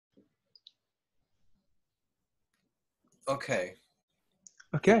Okay,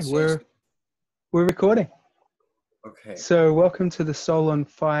 Okay, it says, we're recording. okay, So welcome to the Soul on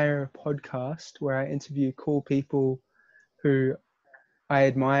Fire podcast, where I interview cool people who I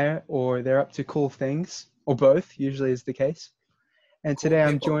admire, or they're up to cool things, or both. Usually is the case. And cool today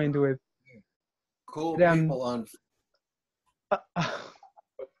I'm people, joined with cool today I'm people on, I've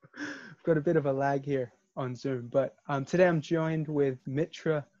got a bit of a lag here on Zoom, but today I'm joined with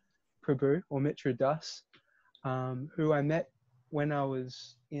Mitra Prabhu or Mitra Das, who I met when I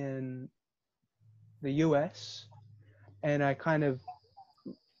was in the US, and I kind of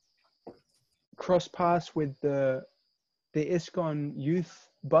cross paths with the ISKCON youth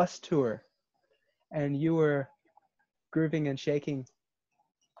bus tour, and you were grooving and shaking,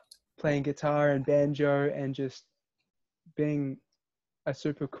 playing guitar and banjo, and just being a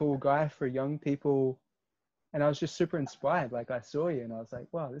super cool guy for young people. And I was just super inspired. Like, I saw you and I was like,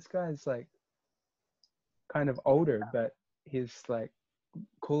 wow, this guy's like kind of older, but he's like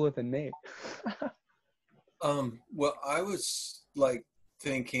cooler than me. well, I was like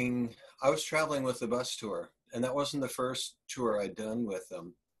thinking, I was traveling with the bus tour, and that wasn't the first tour I'd done with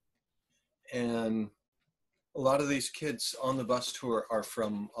them. And a lot of these kids on the bus tour are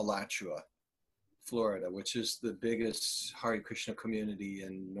from Alachua, Florida, which is the biggest Hare Krishna community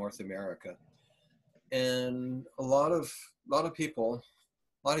in North America. And a lot of people,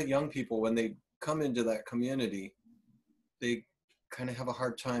 a lot of young people, when they come into that community, they kind of have a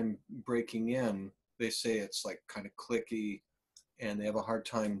hard time breaking in. They say it's like kind of cliquey, and they have a hard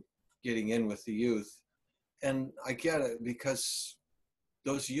time getting in with the youth. And I get it, because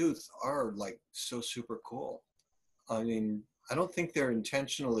those youth are like so super cool. I mean, I don't think they're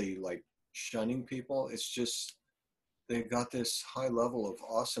intentionally like shunning people. It's just they've got this high level of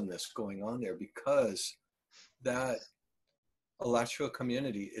awesomeness going on there, because that Alachua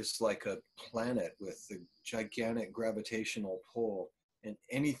community is like a planet with a gigantic gravitational pull, and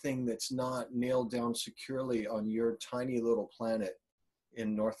anything that's not nailed down securely on your tiny little planet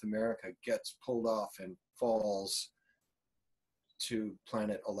in North America gets pulled off and falls to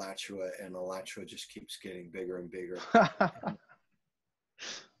planet Alachua, and Alachua just keeps getting bigger and bigger.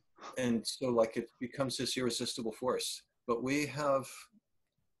 And so like it becomes this irresistible force. But we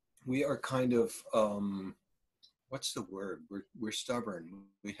are kind of what's the word? We're stubborn.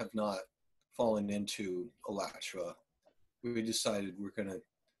 We have not fallen into Alachua. We decided we're going to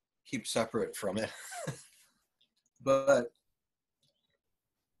keep separate from it. But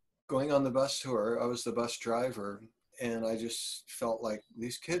going on the bus tour, I was the bus driver, and I just felt like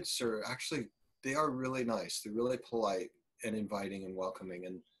these kids are actually, they are really nice. They're really polite and inviting and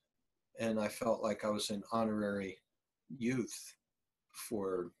welcoming. And I felt like I was an honorary youth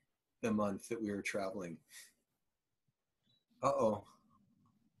for the month that we were traveling. Uh-oh.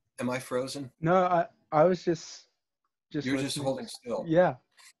 Am I frozen? No, I was just You're just listening. holding still. Yeah.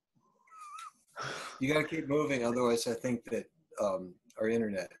 You got to keep moving, otherwise I think that our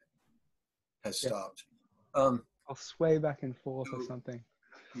internet has Yeah. stopped. Um, I'll sway back and forth or so, something.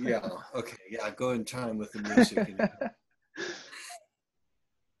 yeah, okay, yeah, go in time with the music.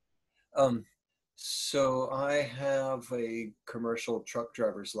 Um, so I have a commercial truck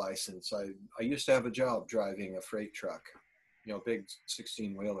driver's license. I used to have a job driving a freight truck, big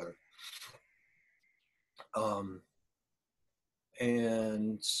 16-wheeler.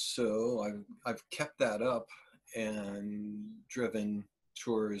 And so I've kept that up and driven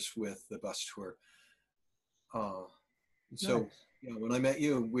tours with the bus tour. So Nice. when I met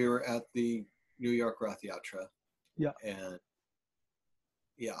you, we were at the New York Rath Yatra, Yeah. and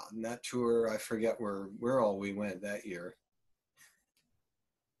and that tour, I forget where all we went that year.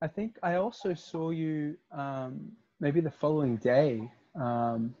 I think I also saw you maybe the following day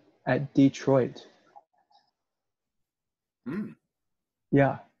at Detroit. Mm.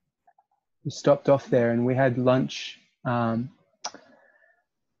 Yeah, we stopped off there and we had lunch on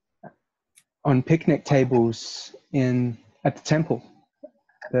picnic tables at the temple,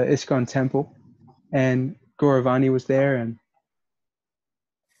 the ISKCON temple, and Gauravani was there, and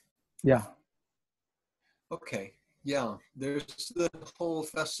yeah. Okay, yeah, there's the whole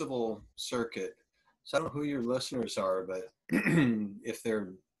festival circuit. So I don't know who your listeners are, but if they're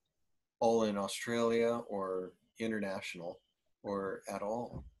all in Australia or international or at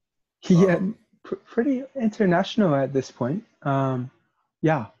all. Yeah, pretty international at this point.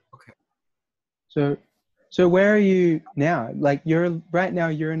 Yeah. Okay. So where are you now? Like right now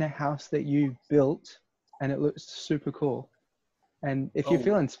you're in a house that you built and it looks super cool. And if you Oh,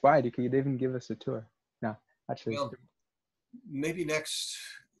 feel inspired, you could even give us a tour. No, actually. well, maybe next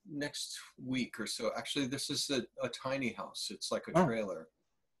week or so. Actually, this is a tiny house. It's like a Oh, trailer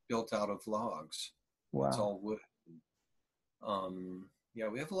built out of logs. It's wow. all wood. Yeah,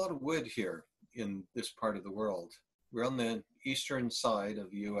 we have a lot of wood here in this part of the world. We're on the eastern side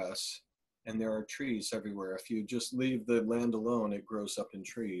of the US, and there are trees everywhere. If you just leave the land alone, it grows up in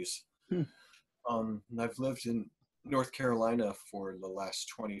trees. Hmm. And I've lived in North Carolina for the last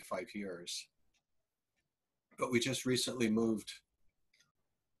 25 years. But we just recently moved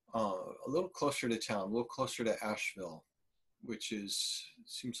a little closer to town, a little closer to Asheville, which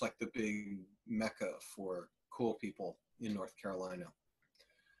seems like the big mecca for cool people in North Carolina.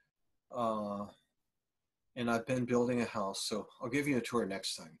 And I've been building a house, so I'll give you a tour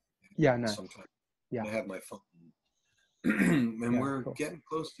next time. Yeah, nice. Sometime. Yeah. I have my phone. And Yeah, we're cool. getting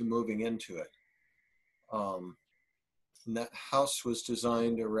close to moving into it. And that house was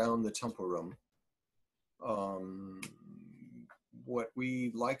designed around the temple room. What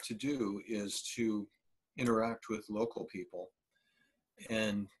we like to do is to interact with local people.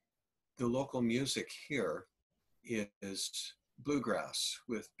 And the local music here is bluegrass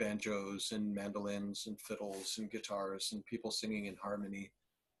with banjos and mandolins and fiddles and guitars and people singing in harmony.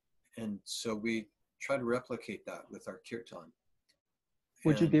 And so we try to replicate that with our kirtan.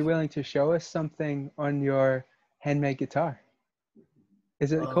 Would you be willing to show us something on your handmade guitar?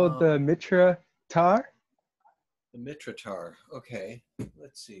 Is it called the Mitra tar? The Mitra tar. Okay,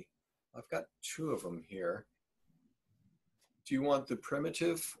 let's see. I've got two of them here. Do you want the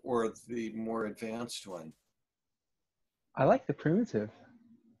primitive or the more advanced one? I like the primitive,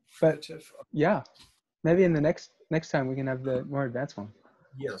 but yeah, maybe in the next time we can have the more advanced one.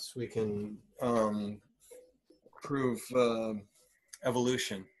 Yes, we can prove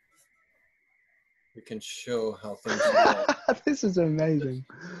evolution. We can show how things evolve. This is amazing.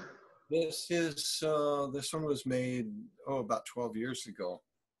 This one was made about 12 years ago,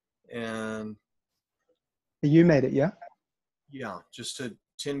 and You made it, yeah? yeah, just a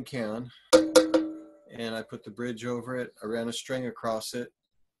tin can, and I put the bridge over it. I ran a string across it,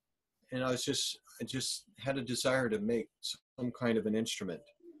 and I just had a desire to make some kind of an instrument,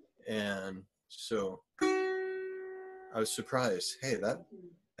 and so I was surprised. Hey, that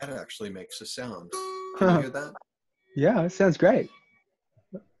actually makes a sound. Can you hear that? Yeah, it sounds great.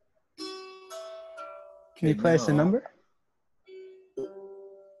 Can you play us a number?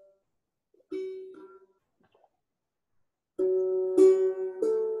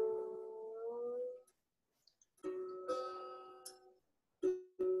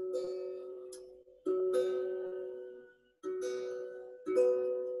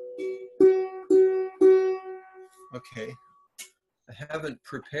 Okay. I haven't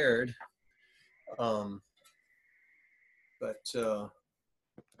prepared, but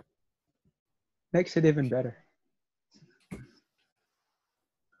Makes it even better.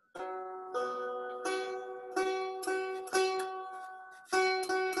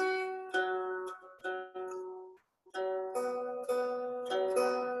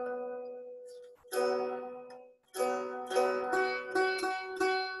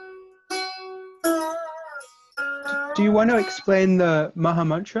 Do you want to explain the Maha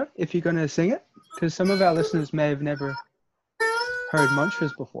Mantra if you're going to sing it? Because some of our listeners may have never heard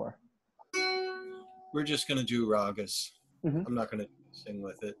mantras before. We're just going to do ragas. Mm-hmm. I'm not going to sing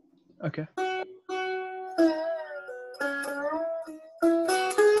with it. Okay.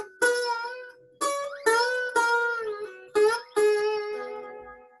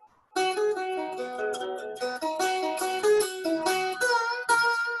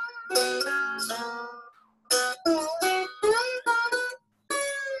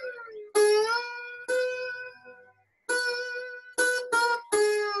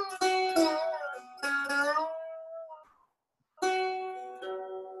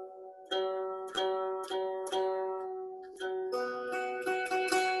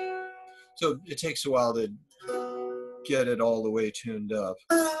 So it takes a while to get it all the way tuned up.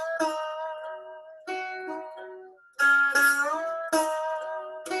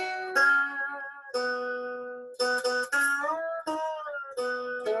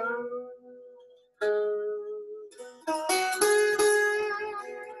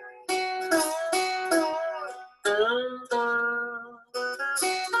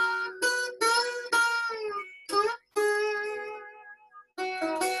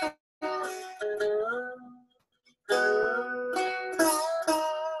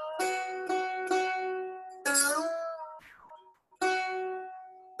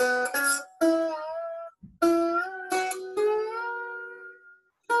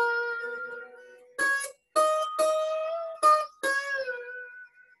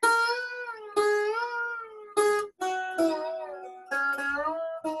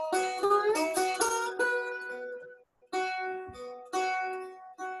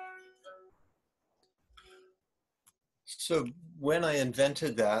 So when I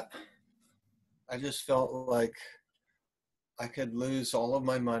invented that, I just felt like I could lose all of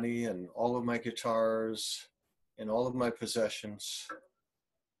my money and all of my guitars and all of my possessions,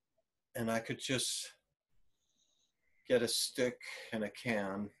 and I could just get a stick and a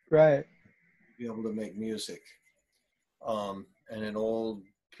can, Right. be able to make music, and an old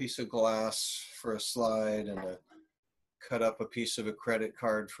piece of glass for a slide, and cut up a piece of a credit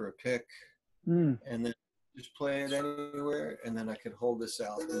card for a pick, Mm, and then just play it anywhere. And then I could hold this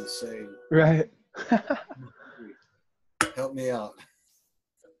out and say, right. "Help me out."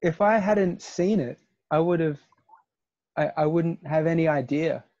 If I hadn't seen it, I would have, I wouldn't have any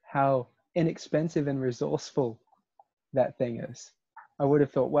idea how inexpensive and resourceful that thing is. I would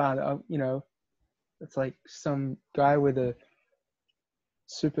have thought, wow, it's like some guy with a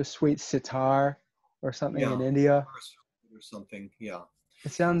super sweet sitar or something Yeah, in India. or something. Yeah. It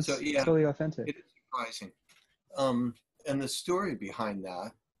So sounds yeah, totally authentic. it is surprising. And the story behind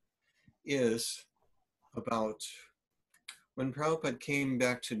that is about when Prabhupada came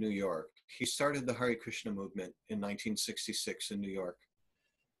back to New York. He started the Hare Krishna movement in 1966 in New York,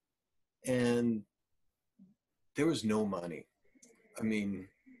 and there was no money. I mean,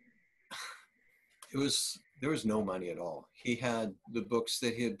 there was no money at all. He had the books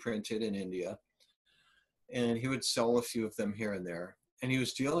that he had printed in India, and he would sell a few of them here and there. And he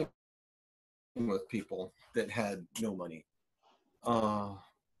was dealing with people that had no money. Uh,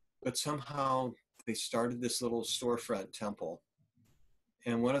 but somehow they started this little storefront temple.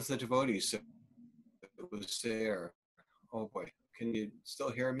 And one of the devotees that was there, oh boy, can you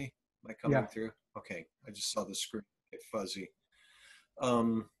still hear me? Am I Yeah. coming through? Okay, I just saw the screen get fuzzy.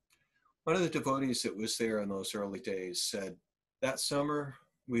 Um, One of the devotees that was there in those early days said, that summer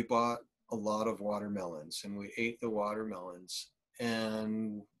we bought a lot of watermelons and we ate the watermelons,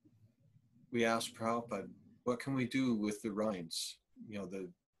 and we asked Prabhupada, what can we do with the rinds? You know,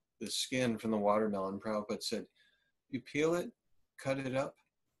 the skin from the watermelon. Prabhupada said, you peel it, cut it up,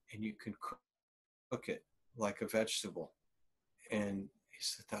 and you can cook it like a vegetable. And he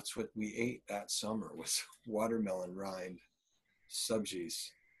said, that's what we ate that summer, was watermelon rind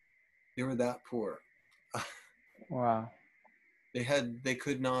subjis. They were that poor. Wow. They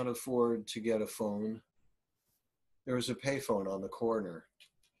could not afford to get a phone. There was a payphone on the corner,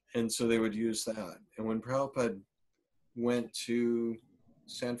 and so they would use that. And when Prabhupada went to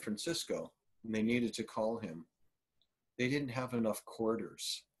San Francisco and they needed to call him, they didn't have enough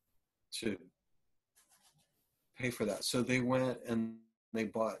quarters to pay for that. So they went and they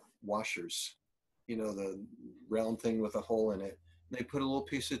bought washers, you know, the round thing with a hole in it. They put a little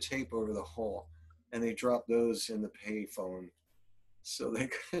piece of tape over the hole, and they dropped those in the payphone so they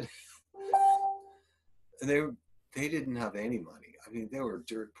could. they they didn't have any money. I mean, they were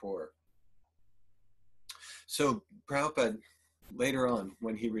dirt poor. So Prabhupada, later on,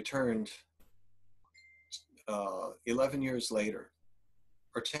 when he returned 11 years later,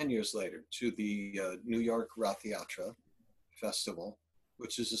 or 10 years later, to the New York Rath Yatra festival,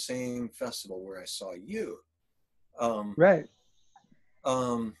 which is the same festival where I saw you. Um, Right.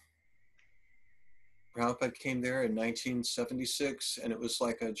 um, Prabhupada came there in 1976, and it was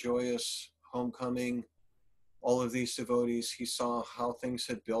like a joyous homecoming. All of these devotees, he saw how things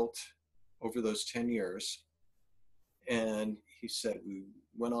had built over those 10 years. And he said, we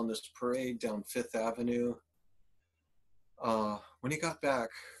went on this parade down Fifth Avenue. When he got back,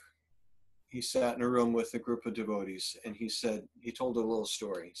 he sat in a room with a group of devotees, and he said, he told a little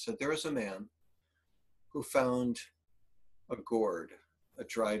story. He said, there was a man who found a gourd, a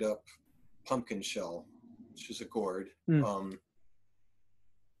dried up pumpkin shell, which is a gourd. Mm,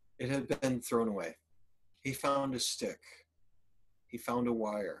 It had been thrown away. He found a stick. He found a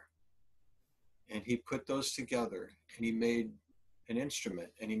wire. And he put those together, and he made an instrument,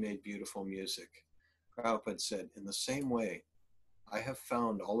 and he made beautiful music. Prabhupada said, in the same way, I have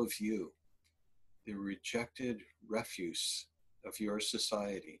found all of you, the rejected refuse of your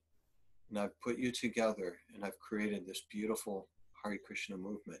society, and I've put you together, and I've created this beautiful Hare Krishna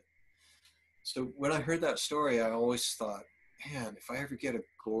movement. So when I heard that story, I always thought, man, if I ever get a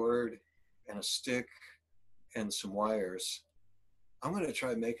gourd and a stick and some wires, I'm going to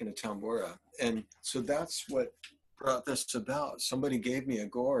try making a tambura. And so that's what brought this about. Somebody gave me a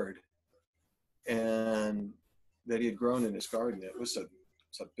gourd, and that he had grown in his garden. It's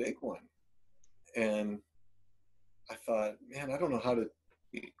a big one. And I thought, man, I don't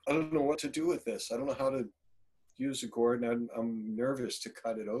know what to do with this. I don't know how to use a gourd, and I'm nervous to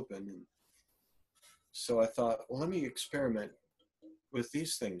cut it open. And so I thought, well, let me experiment with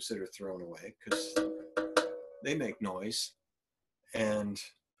these things that are thrown away, because they make noise. And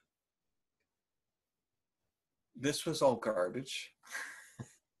this was all garbage.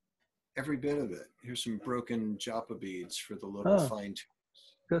 Every bit of it. Here's some broken japa beads for the little Oh, fine.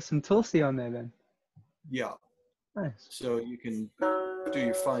 got some Tulsi on there then. Yeah. Nice. So you can do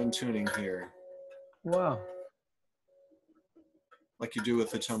your fine tuning here, Wow. like you do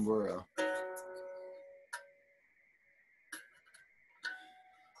with the tambura.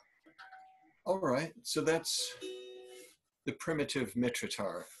 All right. So that's the primitive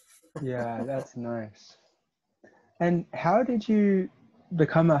Mitratar. Yeah, that's nice. And how did you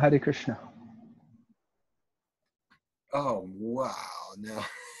become a Hare Krishna? Oh wow! Now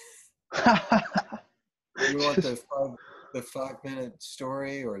you want Just, the 5 minute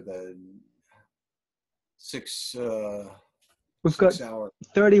story or the six we've got 6 hour?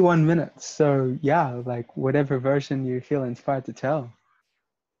 31 minutes, so yeah, like whatever version you feel inspired to tell.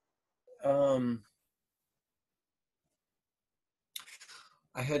 Um,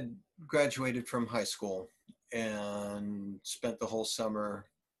 I had graduated from high school and spent the whole summer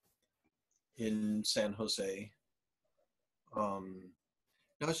in San Jose.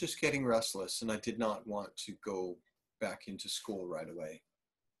 I was just getting restless, and I did not want to go back into school right away.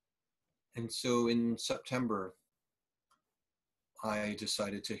 And so in September, I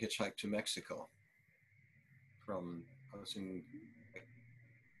decided to hitchhike to Mexico I was in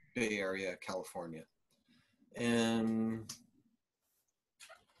Bay Area, California. And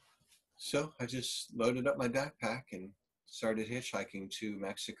so I just loaded up my backpack and started hitchhiking to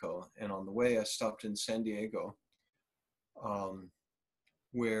Mexico. And on the way, I stopped in San Diego,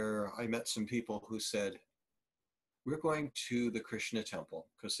 where I met some people who said, we're going to the Krishna temple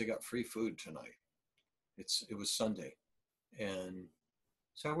because they got free food tonight. It was Sunday. And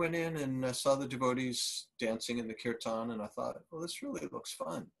so I went in and I saw the devotees dancing in the kirtan, and I thought, well, this really looks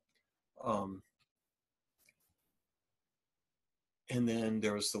fun. And then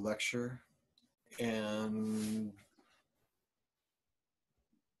there was the lecture, and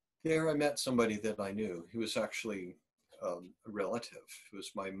there I met somebody that I knew. He was actually a relative. He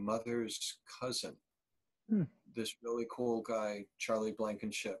was my mother's cousin. Hmm. This really cool guy, Charlie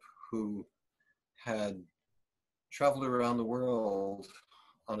Blankenship, who had traveled around the world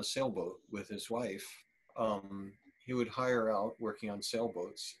on a sailboat with his wife. He would hire out working on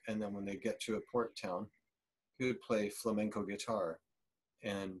sailboats, and then when they get to a port town, he would play flamenco guitar,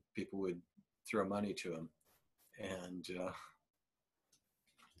 and people would throw money to him. And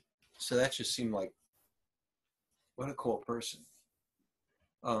so that just seemed like, what a cool person.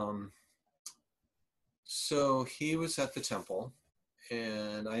 So he was at the temple,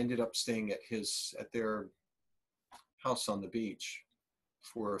 and I ended up staying at their house on the beach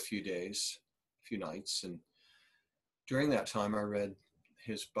for a few days, a few nights. And during that time, I read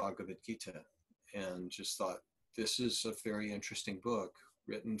his Bhagavad Gita and just thought, this is a very interesting book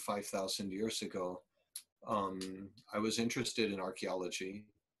written 5,000 years ago. I was interested in archaeology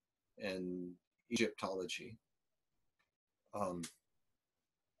and Egyptology,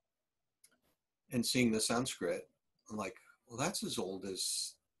 and seeing the Sanskrit, I'm like, well, that's as old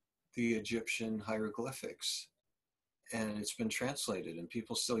as the Egyptian hieroglyphics, and it's been translated, and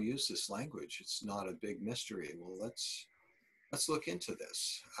people still use this language. It's not a big mystery. Well, let's look into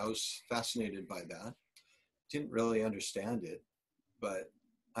this. I was fascinated by that. Didn't really understand it, but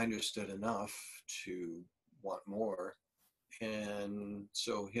I understood enough to want more. And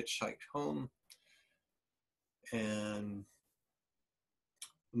so hitchhiked home, and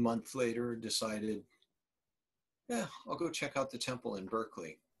a month later decided, yeah, I'll go check out the temple in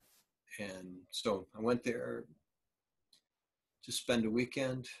Berkeley. And so I went there to spend a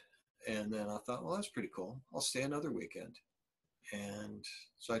weekend, and then I thought, well, that's pretty cool. I'll stay another weekend. And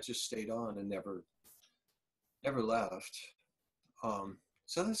so I just stayed on and never left.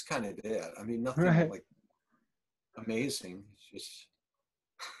 So that's kind of it. I mean, nothing Right. like amazing. It's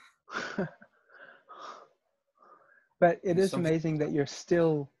just But it is something. amazing that you're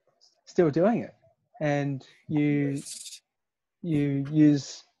still doing it, and you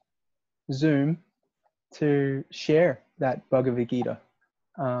use Zoom to share that Bhagavad Gita.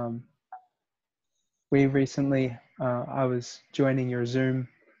 Um, we recently, I was joining your Zoom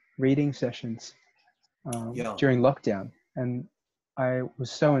reading sessions Yeah. during lockdown, and I was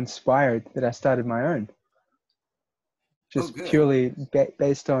so inspired that I started my own, Oh, just good. purely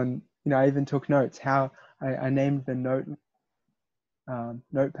based on, I even took notes. How I named the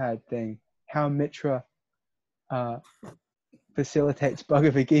notepad thing, how Mitra uh, facilitates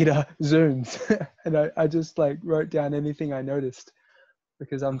Bhagavad Gita Zooms. And I just like wrote down anything I noticed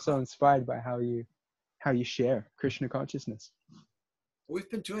because I'm so Uh-huh. inspired by how you share Krishna consciousness. We've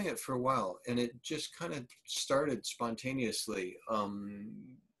been doing it for a while, and it just kind of started spontaneously.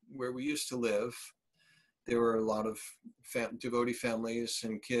 Where we used to live, there were a lot of devotee families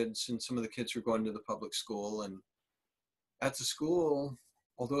and kids, and some of the kids were going to the public school. And at the school,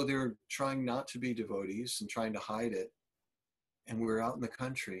 although they were trying not to be devotees and trying to hide it, and we were out in the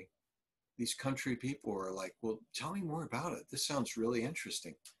country, these country people were like, well, tell me more about it. This sounds really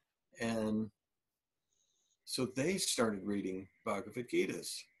interesting. And so they started reading Bhagavad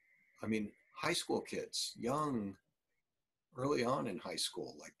Gitas. I mean, high school kids, young, early on in high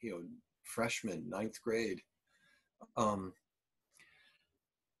school, like, freshmen, ninth grade. Um,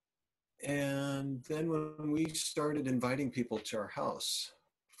 and then when we started inviting people to our house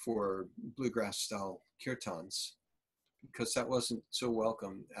for bluegrass style kirtans, because that wasn't so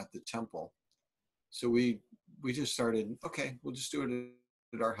welcome at the temple. So we just started, okay, we'll just do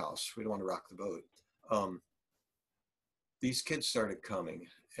it at our house. We don't want to rock the boat. These kids started coming,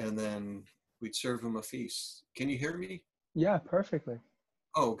 and then we'd serve them a feast. Can you hear me? Yeah, perfectly.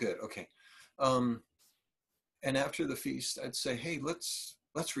 Oh, good. Okay. And after the feast, I'd say, hey, let's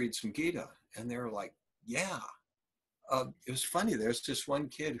read some Gita. And they were like, yeah. It was funny. There's this one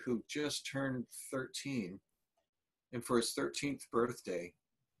kid who just turned 13. And for his 13th birthday,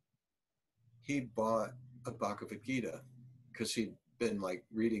 he bought a Bhagavad Gita because he'd been like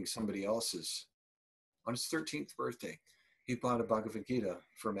reading somebody else's. On his 13th birthday, he bought a Bhagavad Gita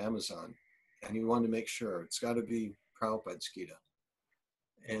from Amazon, and he wanted to make sure it's got to be Prabhupada's Gita.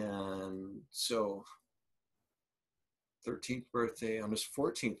 And so 13th birthday, on his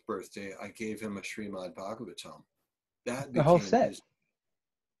 14th birthday, I gave him a Srimad Bhagavatam. That The whole became set?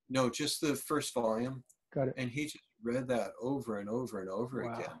 No, just the first volume. Got it. And he just read that over and over and over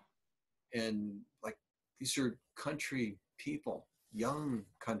Wow. again. And like, these are country people, young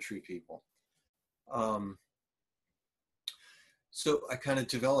country people. So I kind of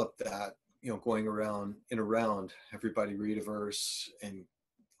developed that, going around in a round, everybody read a verse and,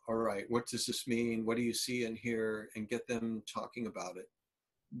 all right, what does this mean? What do you see in here? And get them talking about it.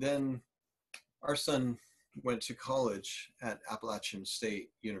 Then our son went to college at Appalachian State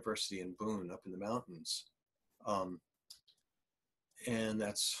University in Boone, up in the mountains. And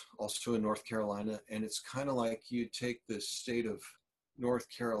that's also in North Carolina. And it's kind of like you take the state of North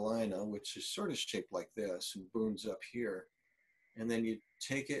Carolina, which is sort of shaped like this, and Boone's up here. And then you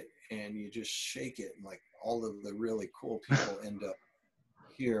take it and you just shake it, and like all of the really cool people end up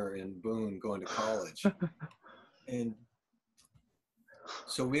here in Boone going to college. And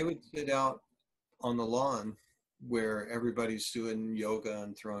so we would sit out on the lawn where everybody's doing yoga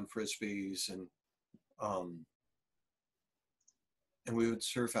and throwing frisbees, and we would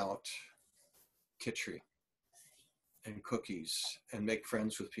serve out khichdi and cookies and make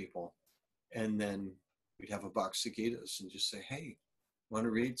friends with people. And then we'd have a box of Gitas and just say, hey, want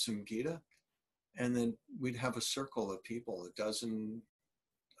to read some Gita? And then we'd have a circle of people, a dozen,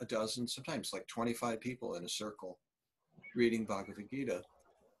 sometimes like 25 people in a circle reading Bhagavad Gita.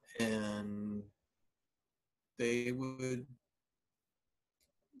 And they would,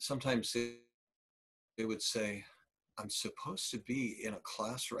 sometimes they would say, I'm supposed to be in a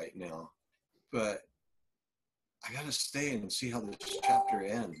class right now, but I got to stay and see how this chapter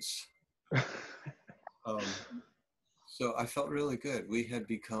ends. So I felt really good. We had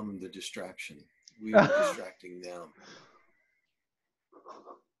become the distraction. We were distracting them.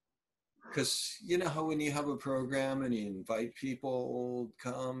 Because you know how when you have a program and you invite people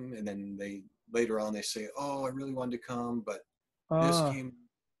to come, and then later on they say, oh, I really wanted to come, but this came.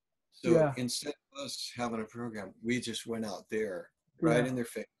 So instead of us having a program, we just went out there right in their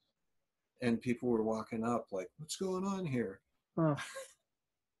face. And people were walking up like, what's going on here?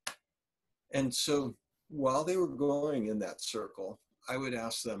 And so while they were going in that circle, I would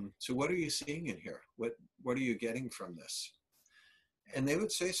ask them, so what are you seeing in here? What are you getting from this? And they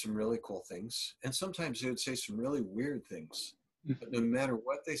would say some really cool things. And sometimes they would say some really weird things. But no matter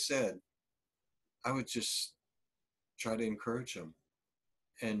what they said, I would just try to encourage them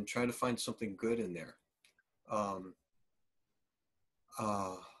and try to find something good in there.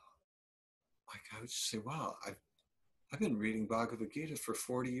 Like I would just say, wow, I've been reading Bhagavad Gita for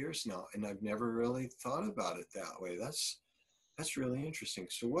 40 years now, and I've never really thought about it that way. That's really interesting.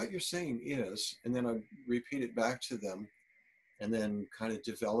 So what you're saying is, and then I repeat it back to them, and then kind of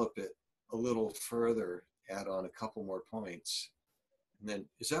develop it a little further, add on a couple more points. And then,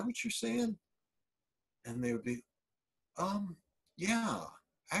 is that what you're saying? And they would be, yeah,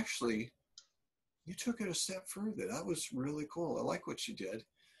 actually, you took it a step further. That was really cool. I like what you did.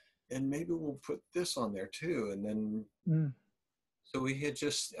 And maybe we'll put this on there too. And then, so we had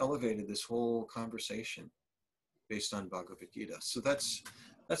just elevated this whole conversation based on Bhagavad Gita. So that's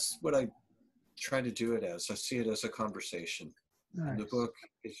what I try to do it as. I see it as a conversation. Nice. And the book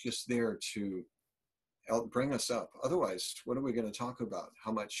is just there to bring us up. Otherwise, what are we going to talk about?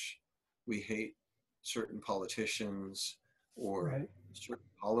 How much we hate certain politicians or Right. certain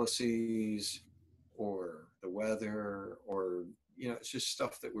policies or the weather, or, it's just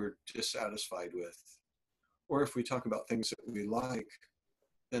stuff that we're dissatisfied with. Or if we talk about things that we like,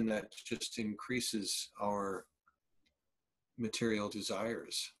 then that just increases our material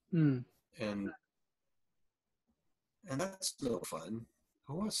desires. Mm. And that's no fun.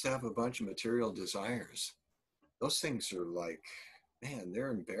 Who wants to have a bunch of material desires? Those things are like, man,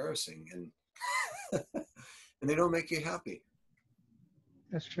 they're embarrassing, and and they don't make you happy.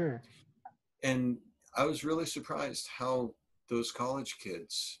 That's true. And I was really surprised how those college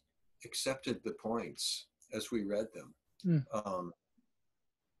kids accepted the points as we read them. Mm.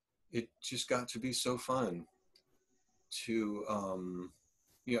 It just got to be so fun to,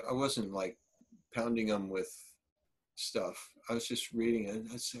 I wasn't like pounding them with stuff. I was just reading it.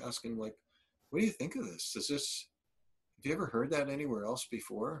 I was asking, like, what do you think of this? Have you ever heard that anywhere else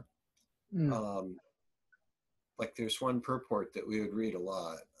before? Mm. Like there's one purport that we would read a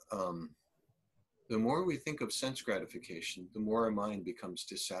lot. The more we think of sense gratification, the more our mind becomes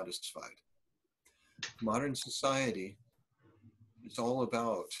dissatisfied. Modern society is all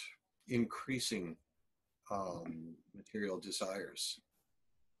about increasing material desires.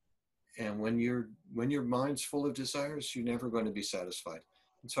 And when your mind's full of desires, you're never going to be satisfied.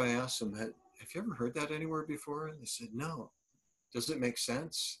 And so I asked them, have you ever heard that anywhere before? And they said, no. Does it make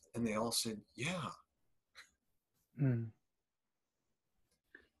sense? And they all said, yeah. Mm.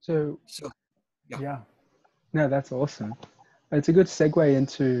 So, So, yeah. yeah. No, that's awesome. It's a good segue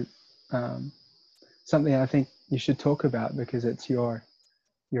into um, something I think you should talk about, because it's your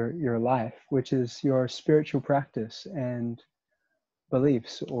life, which is your spiritual practice and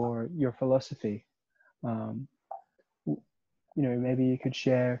beliefs, or your philosophy. Um, Maybe you could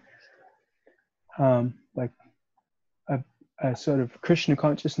share like a sort of Krishna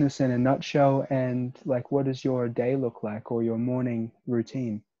consciousness in a nutshell, and like, what does your day look like, or your morning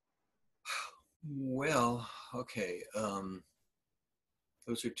routine? Well, okay.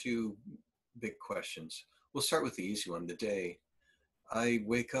 Those are two big questions. We'll start with the easy one, the day. I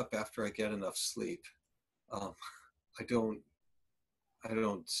wake up after I get enough sleep. Um, I don't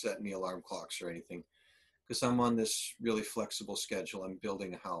set any alarm clocks or anything, because I'm on this really flexible schedule. I'm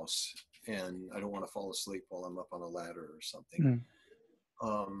building a house, and I don't want to fall asleep while I'm up on a ladder or something.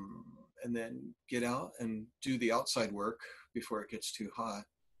 Mm. And then get out and do the outside work before it gets too hot,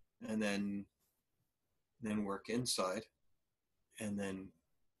 and then work inside, and then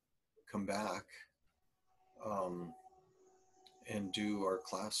come back and do our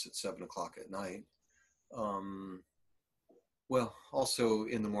class at 7 o'clock at night. Well, also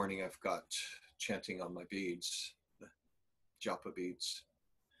in the morning, I've got chanting on my beads, the japa beads.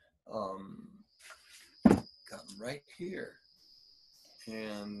 Got them right here.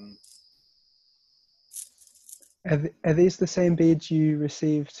 And Are these the same beads you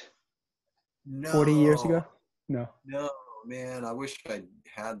received 40 years no, ago? No. no, man, I wish I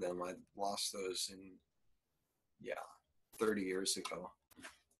had them. I lost those 30 years ago.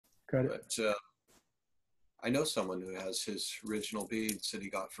 Got it. But I know someone who has his original beads that he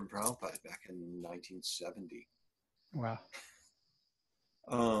got from Prabhupada back in 1970. Wow.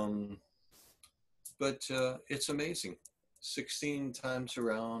 But it's amazing. 16 times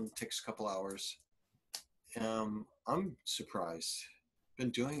around, takes a couple hours. I'm surprised.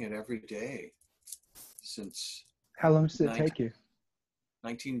 Been doing it every day since How long does it take you?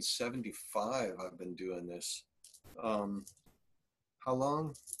 1975. I've been doing this. How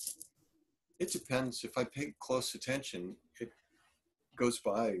long? It depends. If I pay close attention, it goes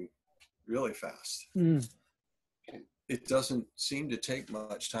by really fast. Mm. It doesn't seem to take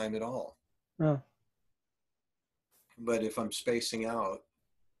much time at all. Oh. But if I'm spacing out,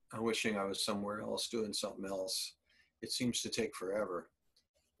 I'm wishing I was somewhere else doing something else, it seems to take forever.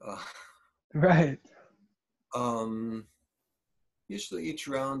 Right. Usually each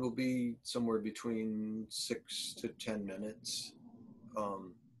round will be somewhere between 6 to 10 minutes.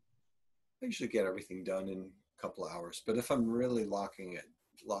 I usually get everything done in a couple of hours. But if I'm really locking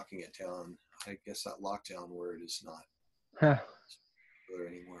it down, I guess that lockdown word is not there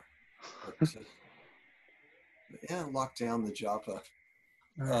anymore. But, yeah, lock down the japa,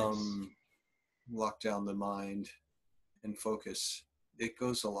 Nice. lock down the mind and focus. It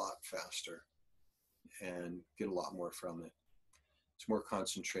goes a lot faster and get a lot more from it. It's more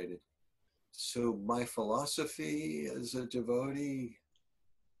concentrated. So my philosophy as a devotee,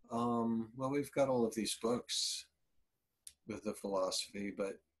 well, we've got all of these books with the philosophy,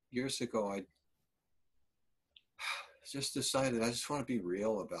 but years ago I just decided I just want to be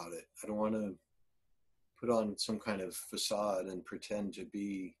real about it. I don't want to put on some kind of facade and pretend to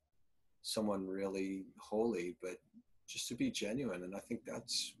be someone really holy, but just to be genuine. And I think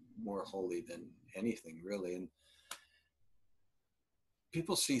that's more holy than anything, really. And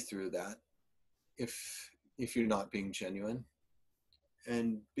people see through that if you're not being genuine.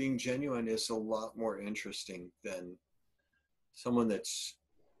 And being genuine is a lot more interesting than someone that's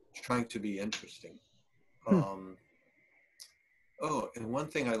trying to be interesting. Oh, and one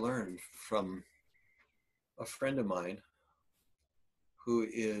thing I learned from a friend of mine who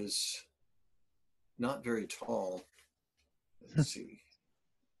is not very tall. Let's see.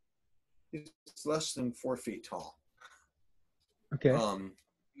 He's less than 4 feet tall. Okay.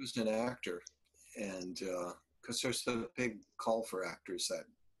 He was an actor, and because there's a big call for actors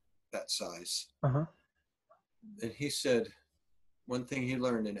that size. Uh-huh. And he said one thing he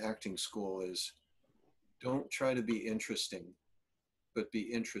learned in acting school is don't try to be interesting, but be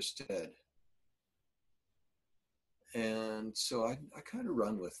interested. And so I kind of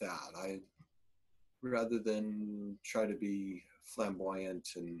run with that. Rather than try to be flamboyant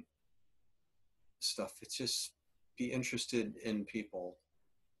and stuff, it's just be interested in people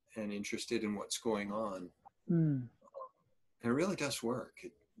and interested in what's going on. Mm. And it really does work.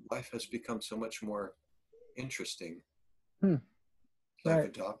 Life has become so much more interesting. Mm. I've Right.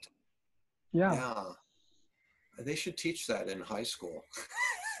 adopted. Yeah. Yeah. They should teach that in high school.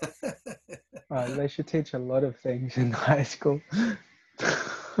 They should teach a lot of things in high school.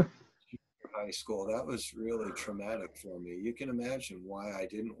 High school, that was really traumatic for me. You can imagine why I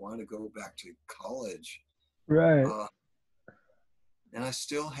didn't want to go back to college. Right. And I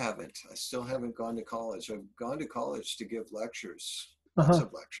still haven't gone to college. I've gone to college to give lectures, lots Uh-huh.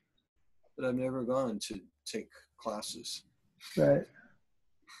 of lectures, but I've never gone to take classes. Right.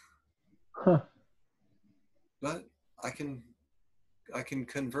 Huh. But I can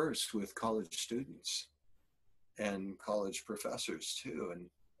converse with college students and college professors too. And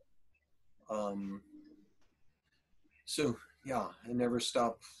so yeah, I never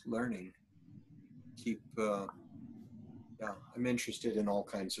stop learning. I'm interested in all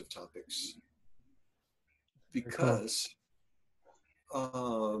kinds of topics Cool. because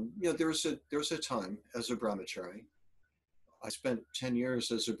there was a time as a brahmachari. I spent 10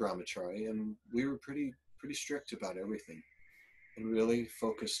 years as a brahmachari, and we were pretty strict about everything, and really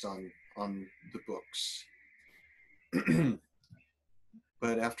focused on the books.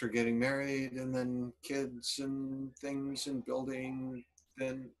 But after getting married and then kids and things and building,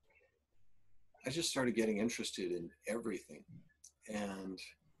 then I just started getting interested in everything. And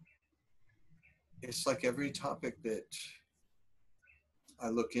it's like every topic that I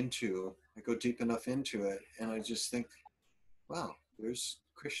look into, I go deep enough into it, and I just think, wow, there's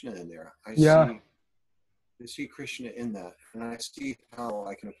Krishna in there. I Yeah. see Krishna in that, and I see how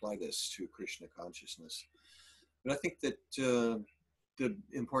I can apply this to Krishna consciousness. But I think that the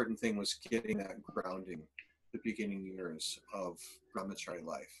important thing was getting that grounding, the beginning years of brahmachari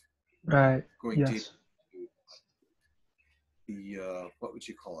life, Right. going deep Yes. into the what would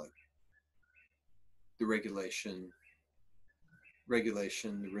you call it? The regulation,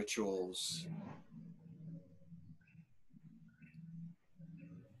 the rituals.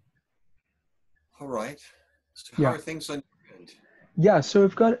 All right. So how Yeah. are things on your end? Yeah. So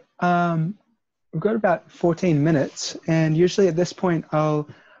we've got about 14 minutes, and usually at this point we'll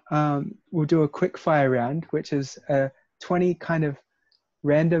do a quick fire round, which is 20 kind of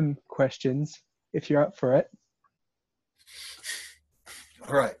random questions if you're up for it.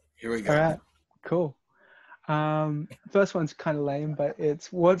 All right, here we All go. right. Cool. First one's kind of lame, but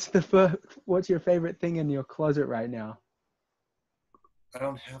it's what's your favorite thing in your closet right now? I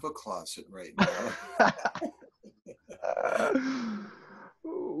don't have a closet right now.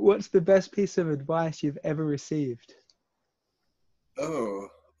 What's the best piece of advice you've ever received? Oh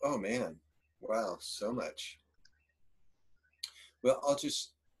man. Wow, so much. Well, I'll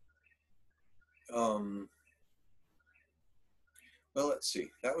just um well, let's see.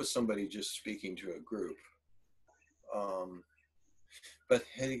 That was somebody just speaking to a group. Um but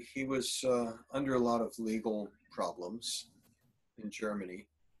he was under a lot of legal problems in Germany,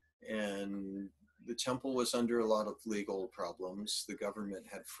 and the temple was under a lot of legal problems. The government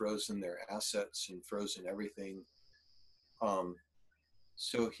had frozen their assets and frozen everything. Um,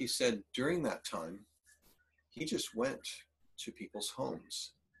 so he said during that time, he just went to people's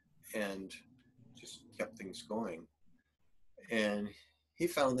homes and just kept things going. And he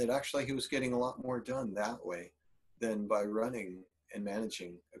found that actually he was getting a lot more done that way than by running and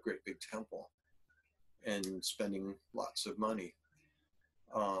managing a great big temple and spending lots of money.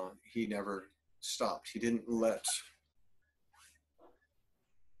 He never stopped. He didn't let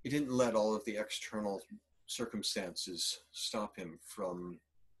all of the external circumstances stop him from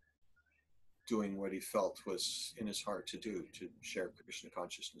doing what he felt was in his heart to do, to share Krishna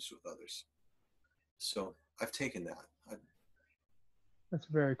consciousness with others. So I've taken that. That's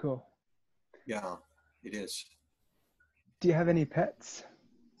very cool. Yeah, it is. Do you have any pets?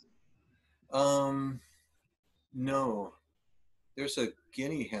 No. There's a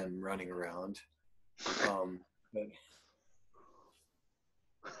guinea hen running around. But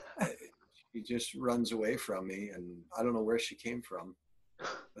she just runs away from me, and I don't know where she came from.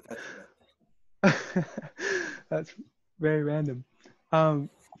 But that's it. That's very random. Do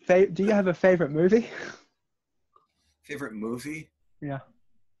you have a favorite movie? Favorite movie? Yeah.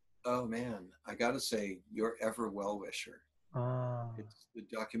 Oh man, I gotta say, Your Ever Well Wisher. Ah, It's the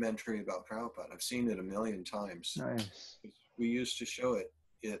documentary about Prabhupada. I've seen it a million times. nice. We used to show it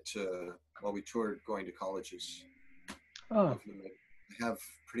while we toured going to colleges. Oh, I have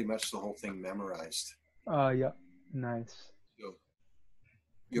pretty much the whole thing memorized. yeah, nice. So,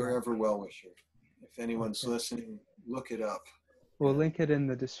 Your Ever Well Wisher. If anyone's Okay. listening, look it up. We'll link it in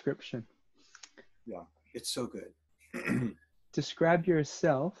the description. Yeah, it's so good. Describe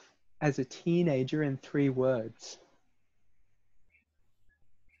yourself as a teenager in 3 words.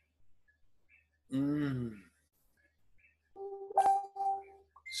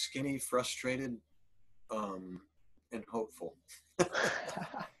 Skinny, frustrated, and hopeful.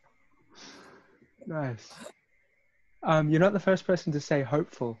 Nice. You're not the first person to say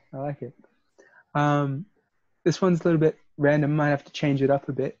hopeful. I like it. This one's a little bit random. Might have to change it up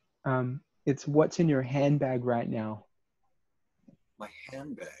a bit. It's what's in your handbag right now. My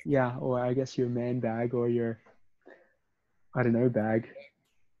handbag. Yeah, or I guess your man bag or your, I don't know, bag.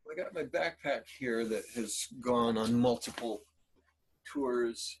 I got my backpack here that has gone on multiple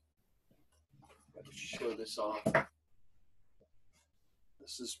tours. I'll show this off.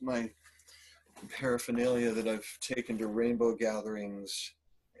 This is my paraphernalia that I've taken to rainbow gatherings,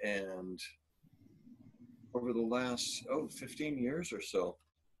 and over the last 15 years or so,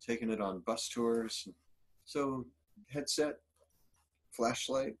 taken it on bus tours. So headset,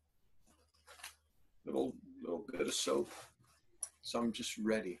 flashlight, little bit of soap. So I'm just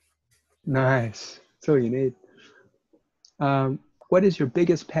ready. Nice. That's all you need. What is your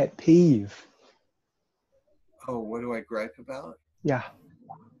biggest pet peeve? Oh, what do I gripe about? Yeah.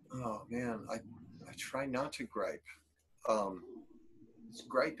 Oh man, I try not to gripe. It's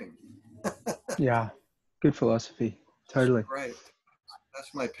griping. Yeah. Good philosophy. Totally. Gripe.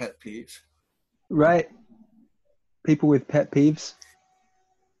 That's my pet peeve. Right. People with pet peeves.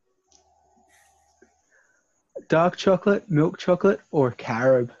 Dark chocolate, milk chocolate, or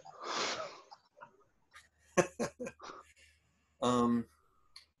carob?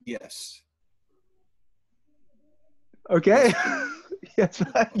 Yes. Okay. Yes.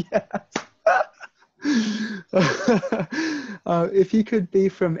 Yes. If you could be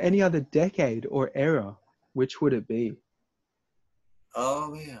from any other decade or era, which would it be?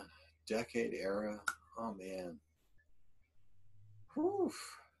 Oh man, decade era. Oh man. Whew.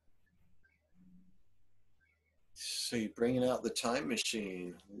 So you're bringing out the time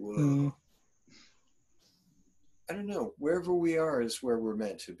machine. Whoa. I don't know. Wherever we are is where we're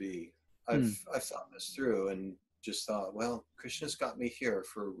meant to be. I've thought this through and just thought, well, Krishna's got me here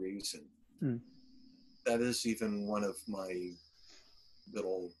for a reason. That is even one of my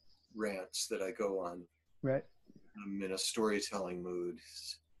little rants that I go on. Right. I'm in a storytelling mood.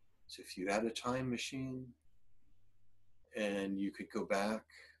 So if you had a time machine and you could go back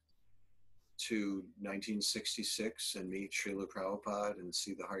to 1966 and meet Srila Prabhupada and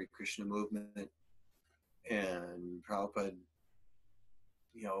see the Hare Krishna movement, and Prabhupada,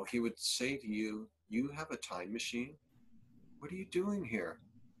 he would say to you, you have a time machine? What are you doing here?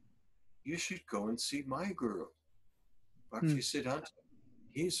 You should go and see my guru, Bhaktisiddhanta.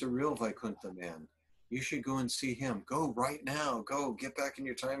 He's a real Vaikuntha man. You should go and see him. Go right now. Go, get back in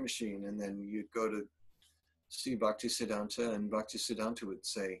your time machine. And then you'd go to see Bhaktisiddhanta, and Bhaktisiddhanta would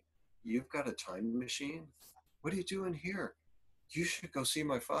say, you've got a time machine? What are you doing here? You should go see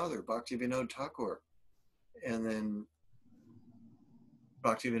my father, Bhaktivinoda Thakur. And then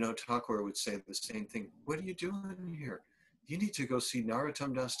Bhaktivinoda Thakur would say the same thing. What are you doing here? You need to go see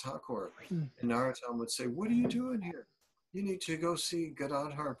Narottam Das Thakur. And Narottam would say, what are you doing here? You need to go see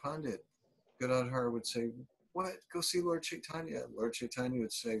Gadadhar Pandit. Gadadhar would say, what? Go see Lord Chaitanya. Lord Chaitanya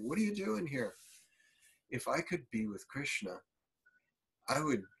would say, what are you doing here? If I could be with Krishna, I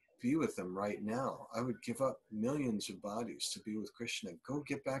would be with him right now. I would give up millions of bodies to be with Krishna. Go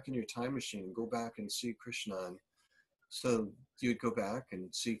get back in your time machine and go back and see Krishna. And so you'd go back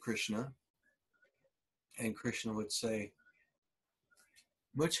and see Krishna, and Krishna would say,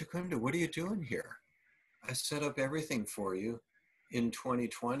 Muchakunda, what are you doing here? I set up everything for you in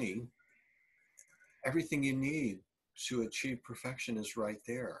 2020. Everything you need to achieve perfection is right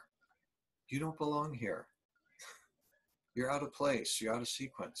there. You don't belong here. You're out of place. You're out of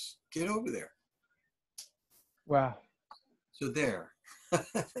sequence. Get over there. Wow. So there.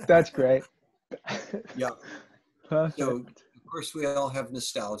 That's great. Yeah. Perfect. So of course we all have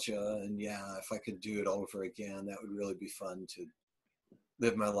nostalgia, and yeah, if I could do it over again, that would really be fun to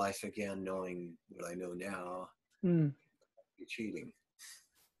live my life again, knowing what I know now. Mm. Be cheating.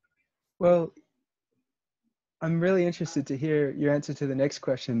 Well, I'm really interested to hear your answer to the next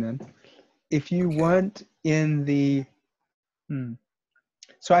question then. If you Okay. weren't in the,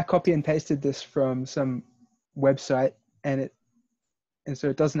 so I copy and pasted this from some website, and so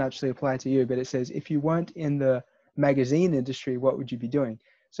it doesn't actually apply to you, but it says, if you weren't in the magazine industry, what would you be doing?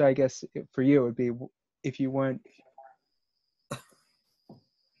 So I guess for you, it would be, if you weren't.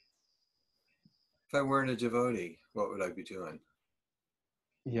 If I weren't a devotee, what would I be doing?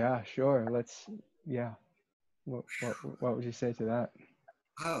 Yeah, sure. Yeah. What would you say to that?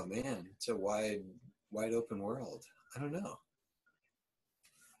 Oh man, it's a wide open world. I don't know.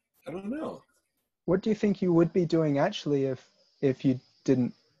 I don't know. What do you think you would be doing actually if you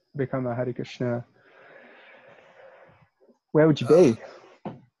didn't become a Hare Krishna? Where would you Uh, be?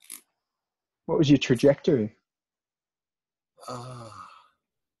 What was your trajectory? uh,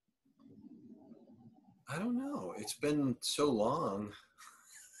 I don't know. It's been so long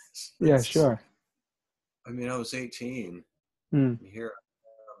Yeah, since, sure. I mean, I was 18. Mm. And here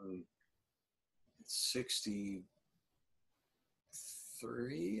I'm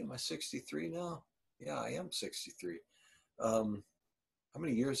 63. Am I 63 now? Yeah, I am 63. Um, how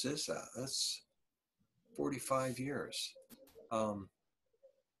many years is that? That's 45 years. Um,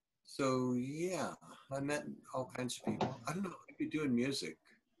 so yeah, I met all kinds of people. I don't know. I'd be doing music.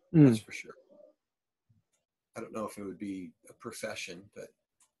 That's Mm. for sure. I don't know if it would be a profession, but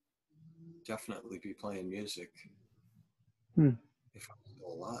definitely be playing music Mm. if I'm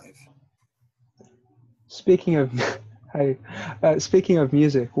still alive. Speaking of, hi, speaking of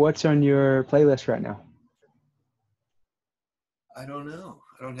music, what's on your playlist right now? I don't know.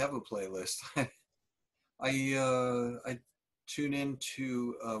 I don't have a playlist. I tune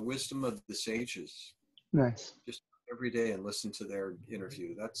into Wisdom of the Sages Nice. just every day and listen to their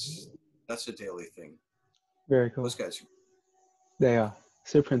interview. That's a daily thing. Very cool. Those guys. They are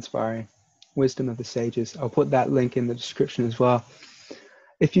super inspiring. Wisdom of the Sages. I'll put that link in the description as well.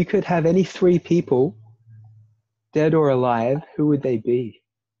 If you could have any three people, dead or alive, who would they be?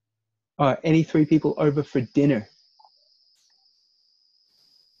 Any three people over for dinner.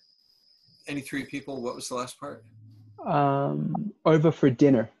 Any three people? What was the last part? Over for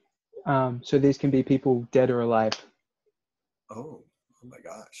dinner. So these can be people dead or alive. Oh my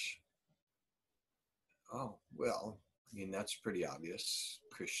gosh. Oh well, I mean that's pretty obvious.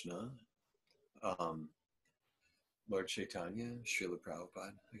 Krishna, um, Lord Chaitanya, Srila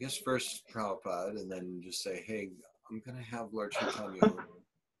Prabhupada. I guess first Prabhupada, and then just say, hey, I'm gonna have Lord Chaitanya over.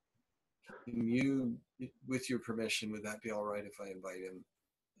 Can you, with your permission, would that be all right if I invite him?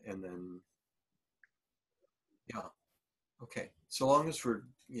 And then, yeah, okay. So long as we're,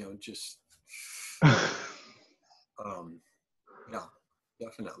 just, um, yeah,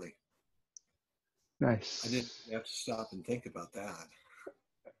 definitely. I didn't Nice. have to stop and think about that.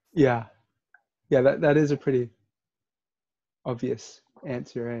 Yeah. Yeah, that is a pretty obvious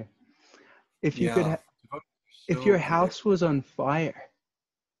answer, eh? If you could, Yeah, if your so underrated. house was on fire,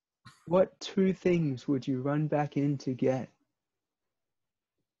 what two things would you run back in to get?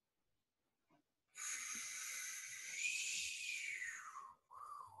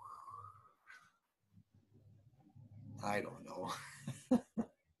 I don't know.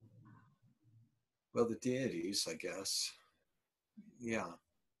 Well, the deities, I guess. Yeah,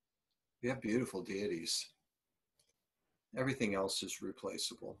 we have beautiful deities. Everything else is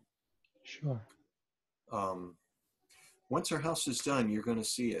replaceable. Sure. Um, once our house is done, you're going to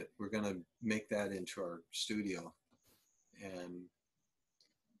see it. We're going to make that into our studio, and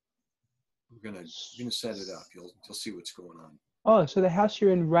we're gonna set it up. You'll see what's going on. Oh, so the house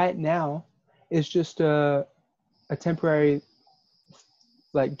you're in right now is just a temporary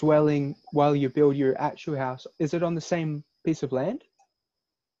like dwelling while you build your actual house. Is it on the same piece of land?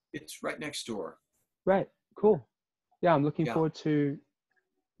 It's right next door. Right. Cool. Yeah, I'm looking Yeah, forward to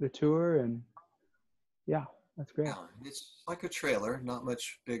the tour, and yeah, that's great. yeah. It's like a trailer, not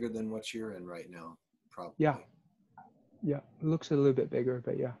much bigger than what you're in right now, Yeah. probably. Yeah. It looks a little bit bigger,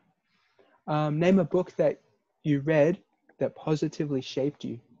 but yeah. Name a book that you read that positively shaped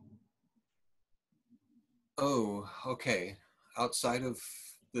you. Oh, okay. Outside of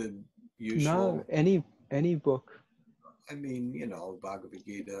the No, usual. Any book. I mean, you know, Bhagavad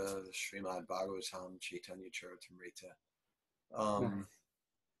Gita, Srimad Bhagavatam, Chaitanya Charitamrita. Nice.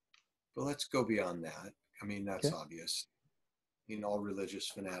 But let's go beyond that. I mean, that's Okay. obvious. I mean, all religious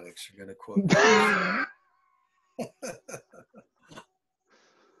fanatics are going to quote that.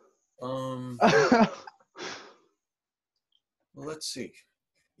 Well, let's see.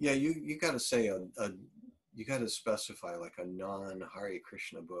 Yeah, you got to say you got to specify like a non-Hare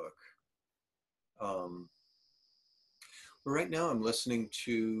Krishna book. But right now I'm listening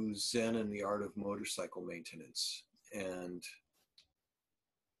to Zen and the Art of Motorcycle Maintenance, and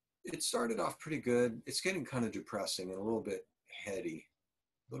it started off pretty good. It's getting kind of depressing and a little bit heady,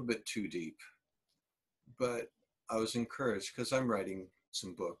 a little bit too deep. But I was encouraged because I'm writing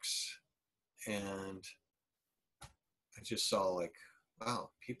some books, and I just saw like, wow,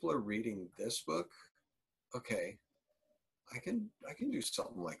 people are reading this book. Okay, I can do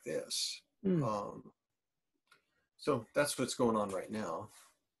something like this. Mm, Um, so that's what's going on right now,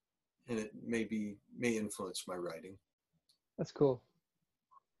 and it may influence my writing. that's cool.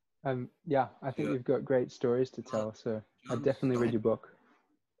 Yeah, I think Yeah, you've got great stories to John, tell, so I'd John definitely read Stein, your book.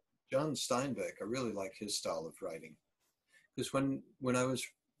 John Steinbeck. I really like his style of writing because when I was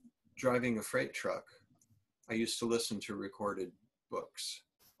driving a freight truck, I used to listen to recorded books,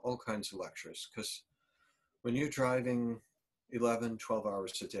 all kinds of lectures. Because when you're driving 11, 12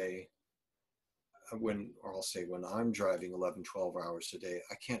 hours a day, or I'll say when I'm driving 11, 12 hours a day,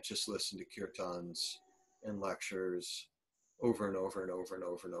 I can't just listen to kirtans and lectures over and over and over and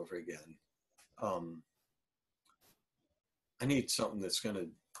over and over again. Um, I need something that's going to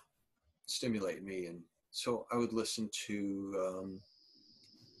stimulate me. And so I would listen to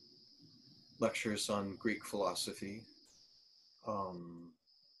lectures on Greek philosophy. And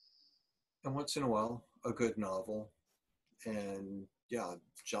once in a while, a good novel. And yeah,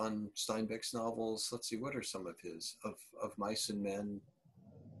 John Steinbeck's novels. Let's see, what are some of his? Of Mice and Men.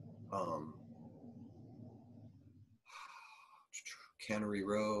 Um, Cannery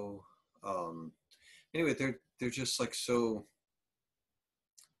Row. Anyway, they're just like so.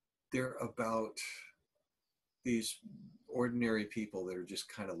 They're about these ordinary people that are just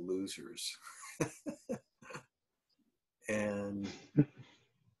kind of losers, and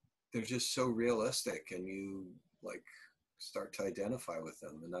they're just so realistic, and you like start to identify with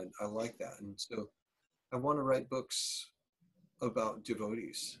them, and I like that, and so I want to write books about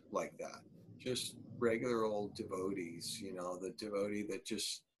devotees like that, just regular old devotees, you know, the devotee that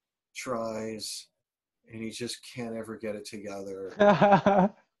just tries and he just can't ever get it together.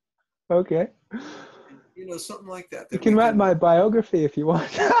 Okay. You know, something like that, You that can we write can, my biography if you want.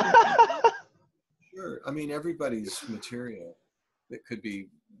 sure. I mean, everybody's material that could be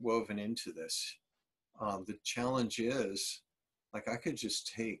woven into this. The challenge is, like, I could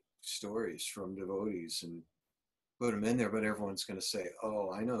just take stories from devotees and put them in there, but everyone's going to say,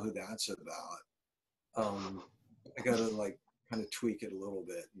 oh, I know who that's about. I got to like kind of tweak it a little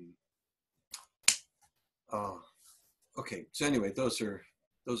bit. And okay, so anyway, those are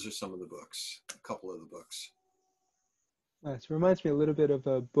some of the books, a couple of the books. Nice. Reminds me a little bit of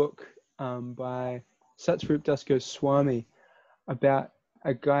a book by Satsvarup Das Goswami about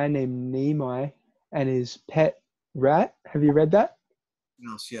a guy named Nimai and his pet rat. Have you read that?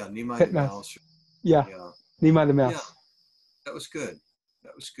 Mouse, yeah, Nimai Pet the mouse. Mouse. Yeah, Yeah, Nimai the yeah, mouse. that was good.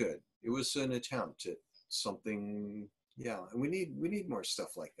 That was good. It was an attempt at something. Yeah, and we need more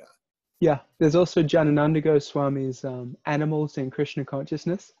stuff like that. Yeah, there's also Janananda Goswami's Animals in Krishna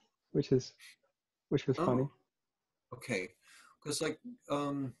Consciousness, which was funny. Oh, okay, because like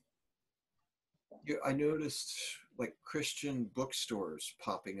yeah, I noticed like Christian bookstores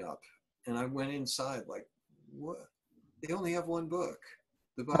popping up, and I went inside like, what? They only have one book,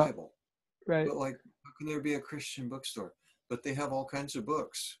 the Oh, Bible. right. But like, how can there be a Christian bookstore? But they have all kinds of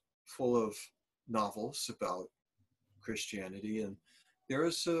books full of novels about Christianity, and there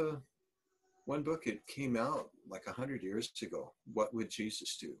is one book. It came out like 100 years ago. What would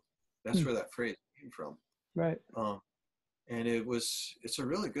Jesus do? That's Hmm, where that phrase came from. right. Um, and it's a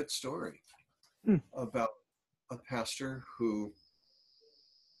really good story Hmm, about a pastor who,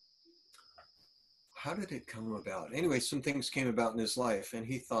 how did it come about? Anyway, some things came about in his life, and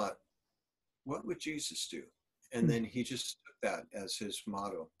he thought, what would Jesus do? And hmm, then he just took that as his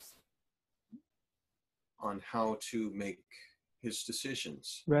motto on how to make his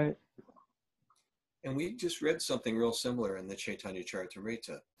decisions. right. And we just read something real similar in the Chaitanya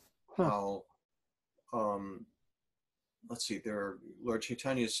Charitamrita, Huh. how, um, let's see, Lord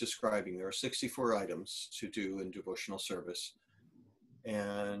Chaitanya is describing there are 64 items to do in devotional service.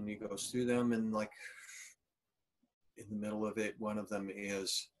 And he goes through them, and like in the middle of it, one of them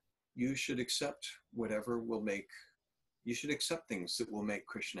is you should accept whatever will make, you should accept things that will make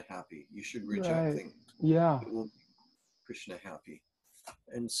Krishna happy. You should reject Right. things Yeah. that will make Krishna happy.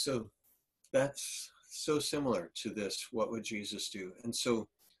 And so that's so similar to this. What would Jesus do? And so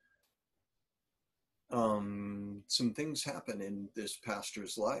some things happen in this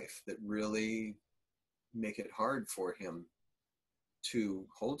pastor's life that really make it hard for him to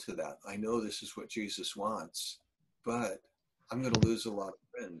hold to that. I know this is what Jesus wants, but I'm going to lose a lot of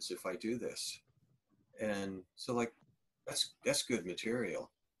friends if I do this. And so, like, that's good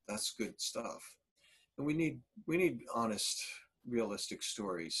material. That's good stuff. And we need honest, realistic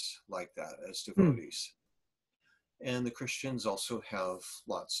stories like that as Hmm. devotees. And the Christians also have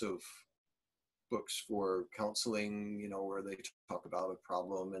lots of books for counseling, where they talk about a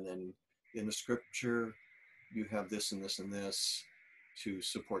problem, and then in the scripture you have this and this and this to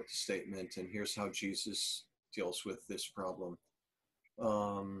support the statement, and here's how Jesus deals with this problem.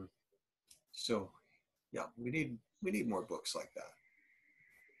 Um, so yeah, we need more books like that.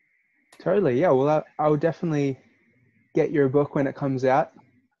 Totally. Yeah. Well, I will definitely get your book when it comes out,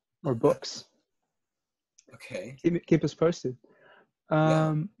 or books. Okay. Keep us posted.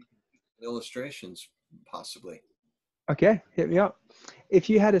 Yeah, illustrations possibly. Okay, hit me up. If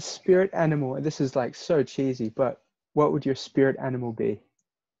you had a spirit animal, and this is like so cheesy, but what would your spirit animal be?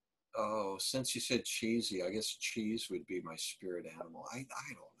 Oh, since you said cheesy, I guess cheese would be my spirit animal. I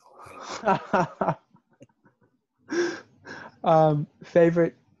don't know.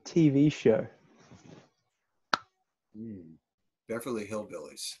 Favorite TV show? Beverly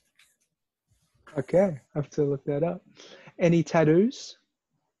Hillbillies. Okay, I have to look that up. Any tattoos?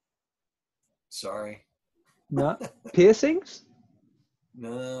 Sorry. No. Piercings?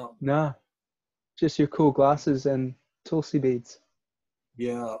 No. No. Just your cool glasses and Tulsi beads.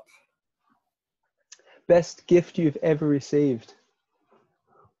 Yeah. Best gift you've ever received?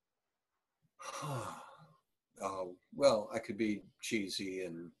 Oh, well, I could be cheesy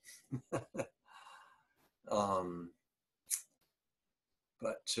and um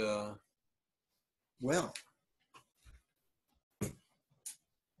but well,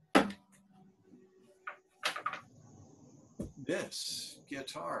 this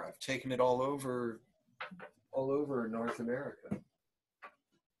guitar, I've taken it all over North America.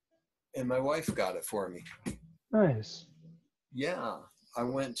 And my wife got it for me. Nice. Yeah. I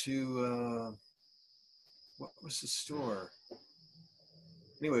went to what was the store?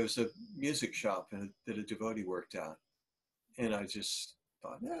 Anyway, it was a music shop that a devotee worked at. And I just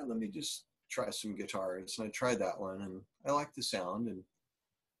thought, yeah, let me just try some guitars. And I tried that one, and I liked the sound.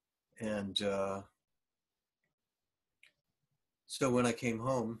 And so when I came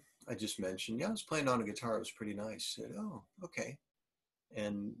home, I just mentioned, yeah, I was playing on a guitar. It was pretty nice. I said, oh, okay.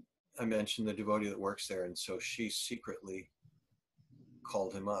 And I mentioned the devotee that works there. And so she secretly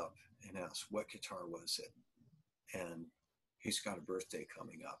called him up and asked, what guitar was it? And he's got a birthday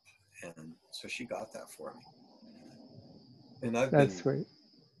coming up. And so she got that for me. And That's sweet.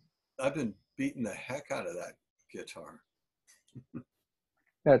 I've been beating the heck out of that guitar.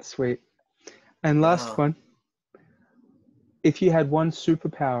 That's sweet. And last Yeah. one. If you had one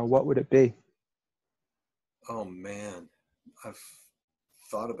superpower, what would it be? Oh man, I've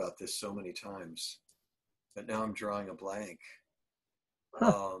thought about this so many times, but now I'm drawing a blank.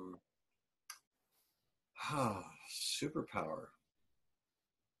 Huh. Superpower.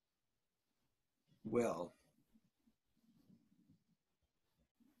 Well,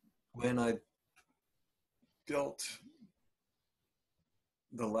 when I built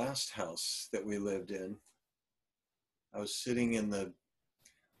the last house that we lived in, I was sitting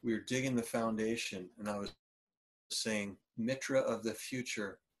we were digging the foundation, and I was saying, Mitra of the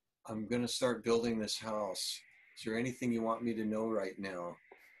future, I'm going to start building this house. Is there anything you want me to know right now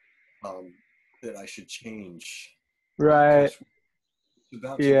that I should change? Right. Because it's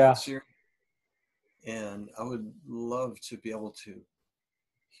about to get Yeah. serious. And I would love to be able to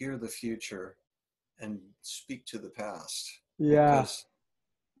hear the future and speak to the past, Yeah. because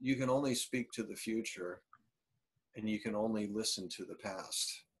you can only speak to the future and you can only listen to the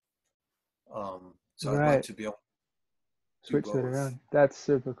past. So I'd like Right. to be able to do Switch that both. around. That's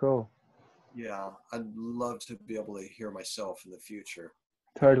super cool. Yeah, I'd love to be able to hear myself in the future.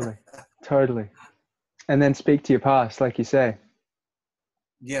 Totally. Totally. And then speak to your past, like you say.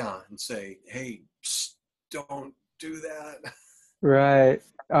 Yeah, and say, hey, psst, don't do that. Right.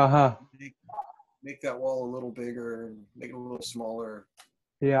 Uh-huh. Make that wall a little bigger, make it a little smaller.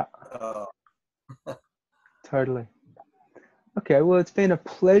 Yeah. Uh, Totally. Okay. Well, it's been a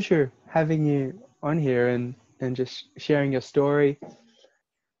pleasure having you on here and just sharing your story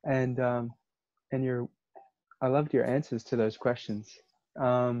and your I loved your answers to those questions.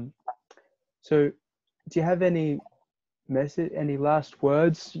 So, do you have any message, any last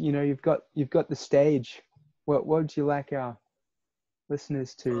words? You know, you've got the stage. What would you like our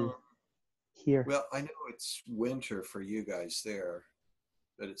listeners to Um, hear? well, I know it's winter for you guys there,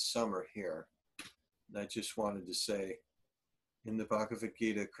 but it's summer here. And I just wanted to say, in the Bhagavad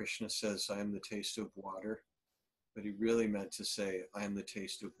Gita, Krishna says, I am the taste of water, but he really meant to say, I am the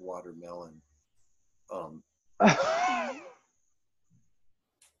taste of watermelon. Um,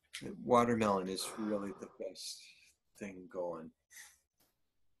 Watermelon is really the best thing going.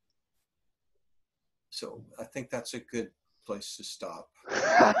 So I think that's a good place to stop.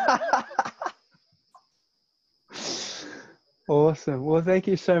 Awesome. Well, thank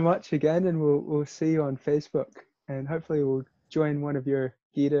you so much again, and we'll see you on Facebook, and hopefully we'll join one of your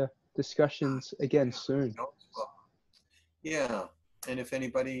Gita discussions again soon. Yeah, and if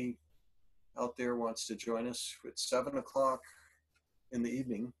anybody out there wants to join us, it's 7 o'clock in the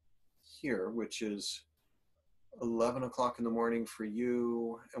evening here, which is 11 o'clock in the morning for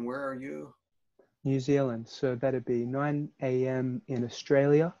you. And where are you? New Zealand, so that'd be 9 a.m. in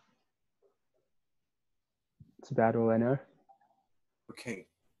Australia. That's about all I know. Okay,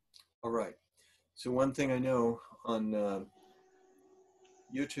 all right. So one thing I know on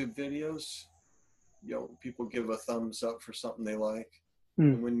YouTube videos, people give a thumbs up for something they like.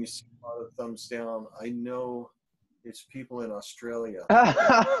 And when you see a lot of thumbs down, I know it's people in Australia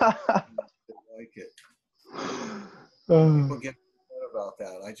that like it. People get upset about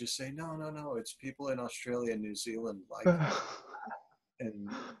that. I just say, no, it's people in Australia and New Zealand like it. And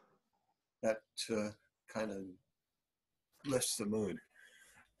that kind of lifts the mood.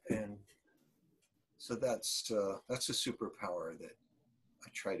 And so that's a superpower that I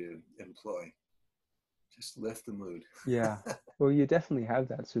try to employ. Just lift the mood. Yeah. Well, you definitely have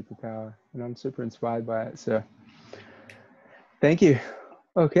that superpower, and I'm super inspired by it. So thank you.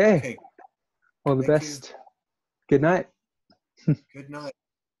 Okay. All the best. Good night. Good night.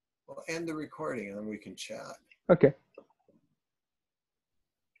 Well, end the recording and then we can chat. Okay.